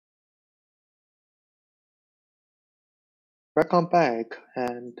Welcome back,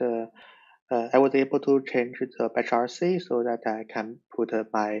 and I was able to change the batch RC so that I can put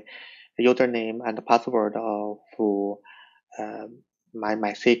my username and password of um, my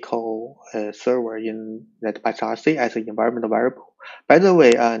MySQL server in that batch RC as an environment variable. By the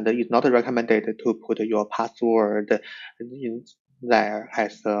way, and it's not recommended to put your password in there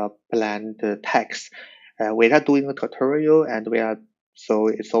as a blank text. We are doing a tutorial, and so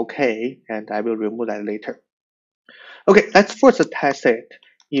it's okay, and I will remove that later. Okay, let's first test it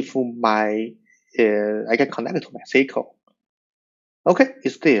if I can connect to MySQL. Okay,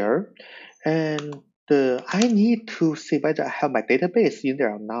 it's there, and I need to see whether I have my database in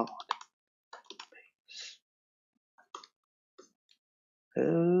there or not.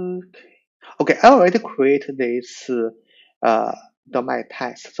 Okay, okay, I already created this domain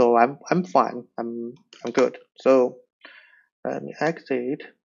test, so I'm fine. I'm good. So let me exit,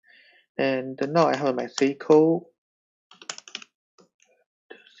 and now I have my MySQL.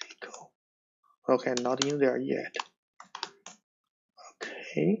 Okay, not in there yet.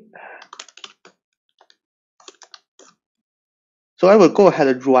 Okay. So I will go ahead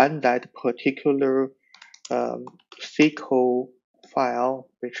and run that particular SQL file,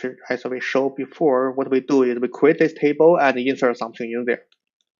 which as we showed before, what we do is we create this table and insert something in there.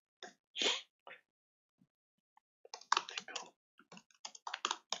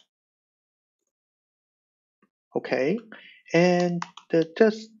 Okay, and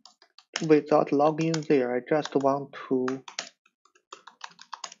just without logging there, I just want to,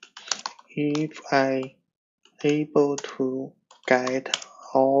 if I able to get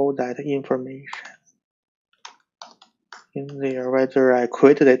all that information in there, whether I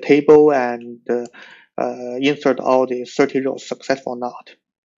created a table and insert all the 30 rows successful or not.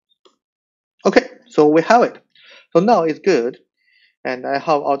 Okay, so we have it. So now it's good, and I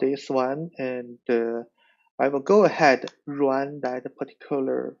have all this one, and I will go ahead run that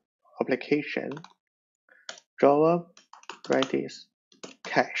particular application, Java Redis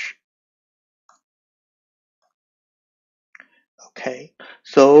cache. Okay,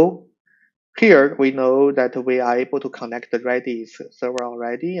 so here we know that we are able to connect the Redis server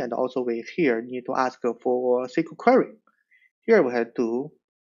already, and also we here need to ask for SQL query. Here we have to,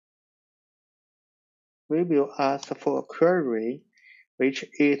 we will ask for a query, which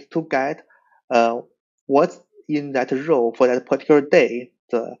is to get what's in that row for that particular day,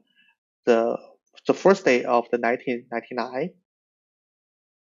 the the first day of the 1999.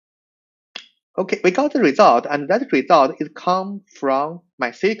 Okay, we got the result, and that result is come from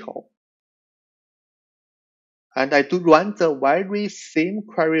MySQL. And I do run the very same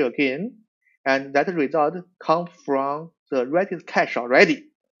query again, and that result come from the Redis cache already.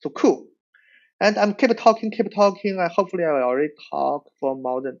 So cool. And I'm keep talking. And hopefully I will already talk for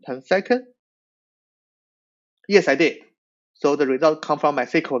more than 10 seconds. Yes, I did. So the result come from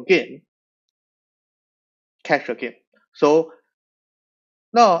MySQL again, cache again. So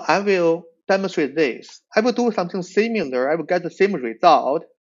now I will demonstrate this. I will do something similar. I will get the same result.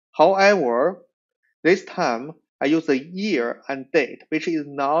 However, this time I use the year and date, which is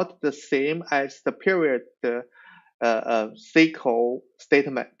not the same as the period SQL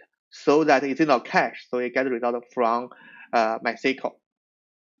statement, so that it's not cache. So you get the result from MySQL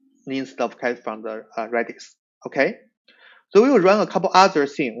instead of cache from the Redis. Okay. So we will run a couple other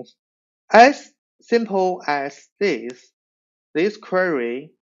things. As simple as this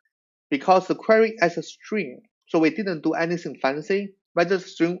query, because the query as a string, so we didn't do anything fancy. Whether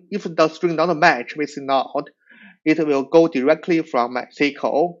string, if the string not match with node, it will go directly from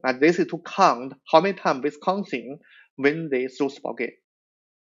MySQL, and this is to count how many times Wisconsin win the football game,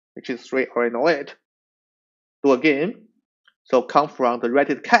 which is 3, already know it. Do again, so come from the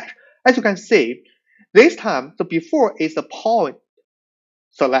Redis cache. As you can see, this time the before is the point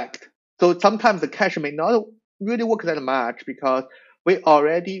select. So sometimes the cache may not really work that much because we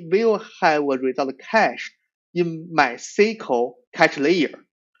already will have a result cache in MySQL cache layer.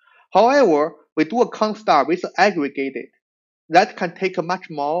 However, we do a count star with aggregated. That can take a much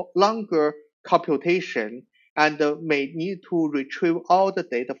more longer computation and may need to retrieve all the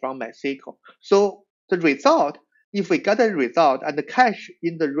data from MySQL. So the result, if we get a result and the cache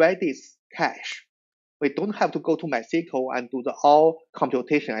in the Redis cache, we don't have to go to MySQL and do the all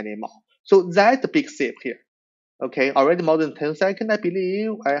computation anymore. So that's the big save here. Okay, already more than 10 seconds, I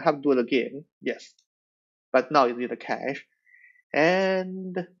believe. I have to do it again. Yes. But now it's in the cache.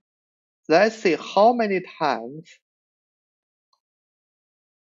 And let's see how many times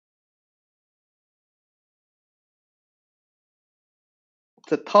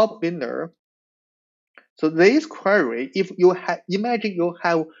the top winner. So this query, if you have, imagine you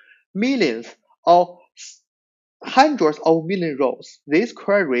have millions of hundreds of million rows. This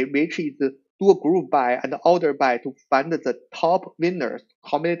query, which is do a group by and order by to find the top winners,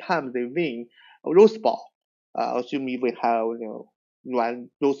 how many times they win a rose ball. Assuming we have run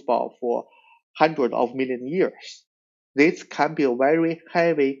rose ball for hundreds of million years. This can be a very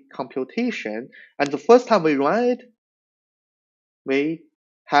heavy computation, and the first time we run it, we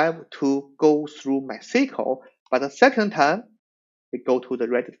have to go through MySQL, but the second time we go to the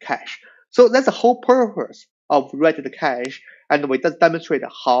Redis cache. So that's the whole purpose of Redis cache, and we just demonstrate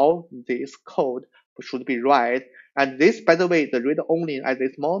how this code should be read. And this, by the way, the read only at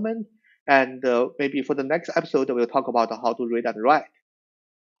this moment, and maybe for the next episode, we'll talk about how to read and write.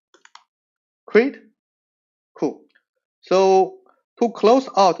 Great? Cool. So to close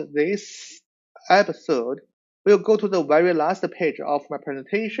out this episode, we'll go to the very last page of my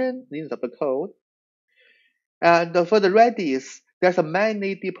presentation, lines of the code. And for the Redis, there's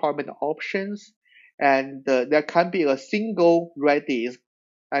many deployment options, and there can be a single Redis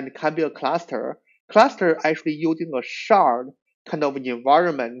and can be a cluster. Cluster actually using a shard kind of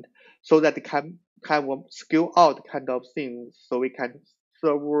environment so that it can have a scale out kind of thing, so we can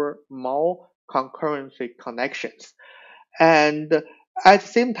serve more concurrency connections. And at the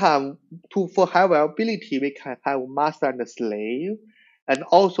same time, for high availability, we can have master and slave. And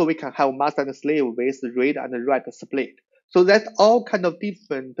also we can have master and slave with read and write split. So that's all kind of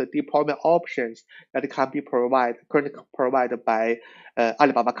different deployment options that can be currently provided by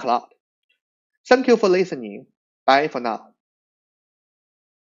Alibaba Cloud. Thank you for listening. Bye for now.